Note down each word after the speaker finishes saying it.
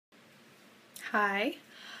Hi.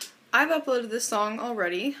 I've uploaded this song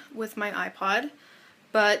already with my iPod,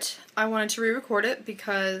 but I wanted to re-record it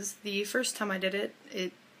because the first time I did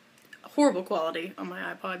it horrible quality on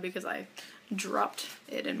my iPod because I dropped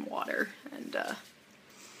it in water and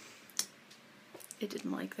it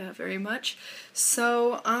didn't like that very much.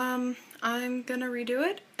 So I'm gonna redo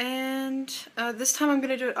it, and this time I'm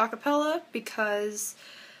gonna do it a cappella because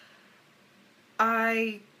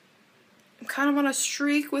I'm kind of on a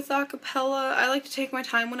streak with a cappella. I like to take my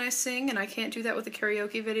time when I sing, and I can't do that with a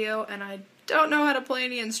karaoke video, and I don't know how to play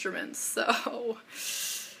any instruments, so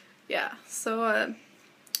yeah, so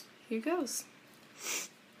here goes.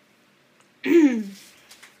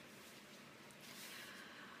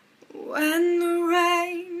 When the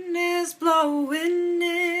rain is blowing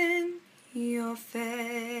in your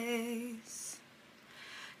face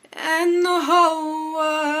and the whole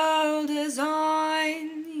world is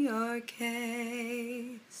on your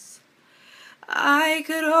case, I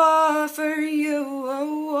could offer you a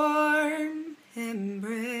warm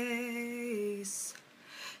embrace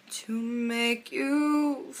to make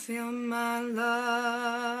you feel my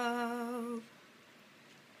love.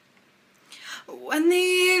 When the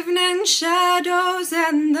evening shadows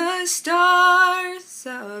and the stars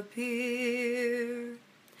appear,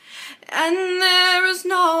 and there is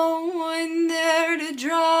no one there to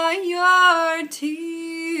dry your tears,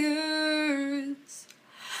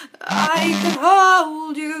 I could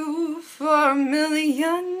hold you for a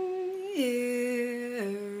million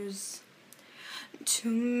years to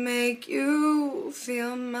make you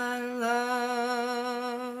feel my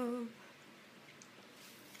love.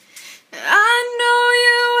 I know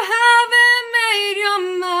you haven't made your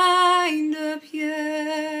mind up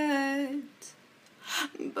yet,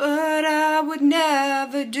 but I would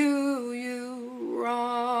never do you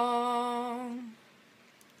wrong.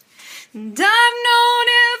 And I've known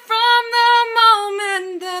it from the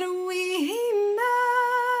moment that we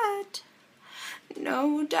met.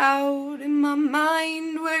 No doubt in my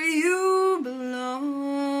mind where you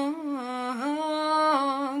belong.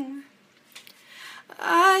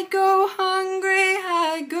 I'd go hungry,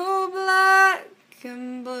 I'd go black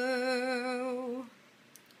and blue,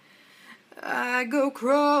 I go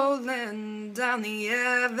crawling down the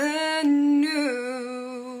avenue.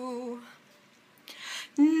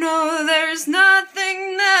 No, there's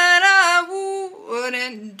nothing that I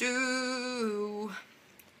wouldn't do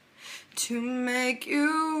to make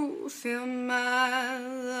you feel my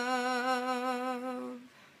love.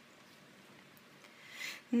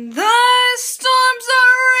 The storms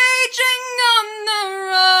are raging on the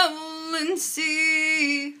rolling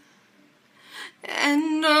sea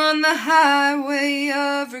and on the highway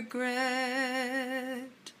of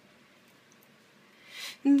regret.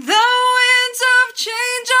 The winds of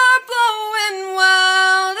change are blowing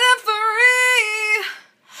wild and free.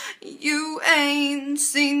 You ain't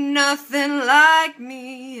seen nothing like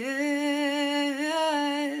me yet.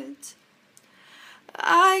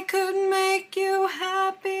 I could make you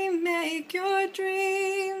happy, make your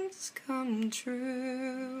dreams come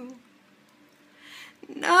true.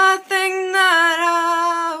 Nothing that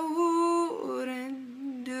I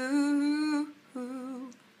wouldn't do.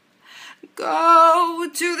 Go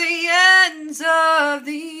to the ends of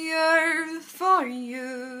the earth for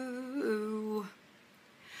you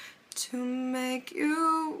to make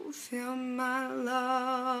you feel my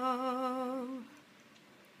love.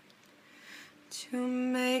 To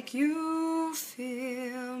make you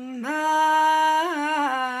feel my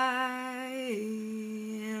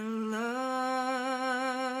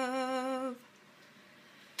love.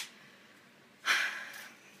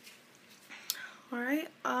 Alright,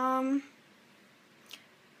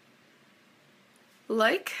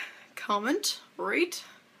 like, comment, rate,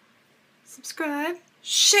 subscribe,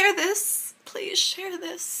 share this, please share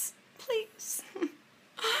this, please.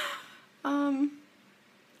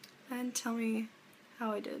 And tell me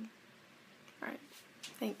how I did. Alright,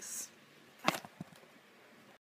 thanks.